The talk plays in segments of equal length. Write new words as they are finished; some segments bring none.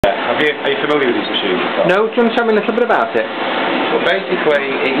Are you familiar with this machine? No, do you want to tell me a little bit about it? Well, basically,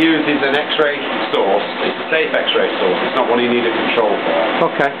 it uses an X-ray source. It's a safe X-ray source. It's not one you need a control for.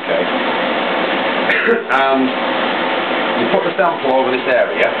 Okay. And you put the sample over this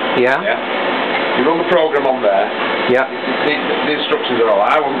area. Yeah. You run the program on there. Yeah. The instructions are all.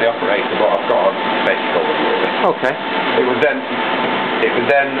 I wasn't the operator, but I've got a basic overview of it. Okay. It would then,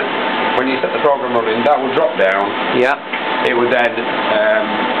 when you set the program running, that would drop down. Yeah. It would then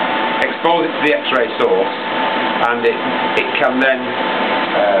expose it to the X-ray source, and it can then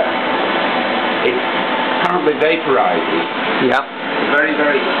it apparently vaporizes. Yeah. A very,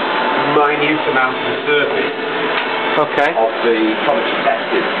 very minute amount of the surface. Okay. Of the product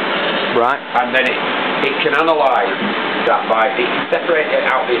tested. Right. And then it can analyse that it can separate it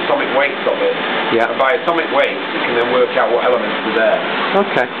out the atomic weights of it. Yeah. And by atomic weights, it can then work out what elements are there.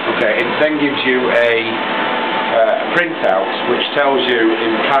 Okay. Okay. It then gives you a printout which tells you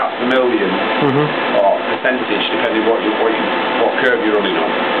in parts per million or percentage, depending what curve you're running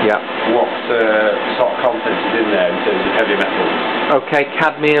on. Yeah. What sort of content is in there in terms of heavy metals. Okay,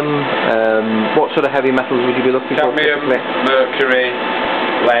 cadmium. What sort of heavy metals would you be looking for? Cadmium, mercury,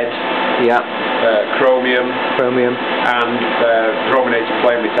 lead. Yeah. Chromium. Chromium. And brominated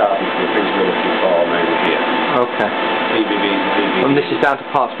flame retardants are the things we're looking for mainly here. Okay. PBBs and PBBs. And this is down to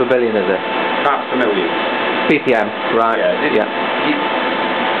parts per billion, is it? Parts per million. ppm, right. Yeah.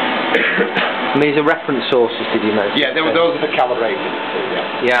 And these are reference sources, did you know? Yeah, those are the calibrated.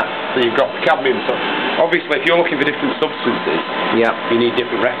 Yeah. So you've got the cadmium. So obviously, if you're looking for different substances, you need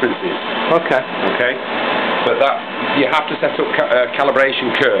different references. Okay. Okay. But you have to set up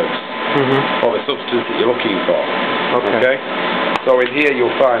calibration curves for the substance that you're looking for. Okay. So in here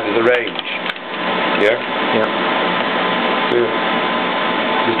you'll find there's a range. Yeah. Yeah.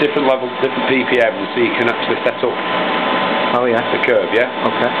 There's different levels, different ppms, so you can actually set up. Oh yeah. The curve. Yeah.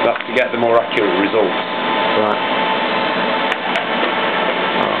 Okay. That's to get the more accurate results. Right.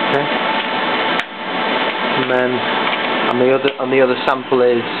 Okay. And then, and the other sample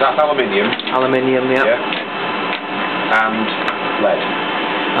is. That's aluminium. Aluminium, yeah. And lead.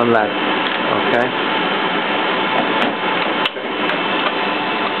 And lead. Okay.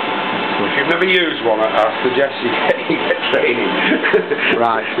 If you've never used one, I suggest you get training.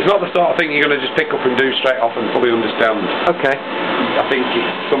 Right. It's not the sort of thing you're going to just pick up and do straight off and fully understand. Okay. I think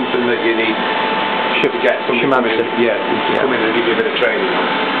it's something that you need to get somebody Shimadzu. come in and give you a bit of training on.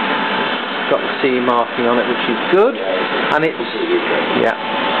 Got the CE marking on it, which is good. Yeah, and it's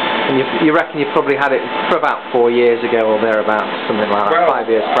and you reckon you've probably had it for about 4 years ago or thereabouts, something like that. Well,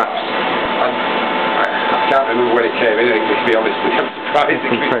 5 years perhaps. I can't remember when it came in, to be honest with you. I'm surprised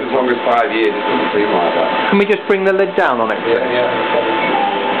it took as long as 5 years. It doesn't seem like that. Can we just bring the lid down on it? Yeah.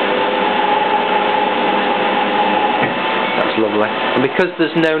 That's lovely. And because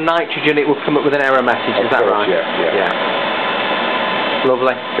there's no nitrogen, it will come up with an error message. Is that right? Yeah.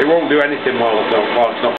 Lovely. It won't do anything while it's not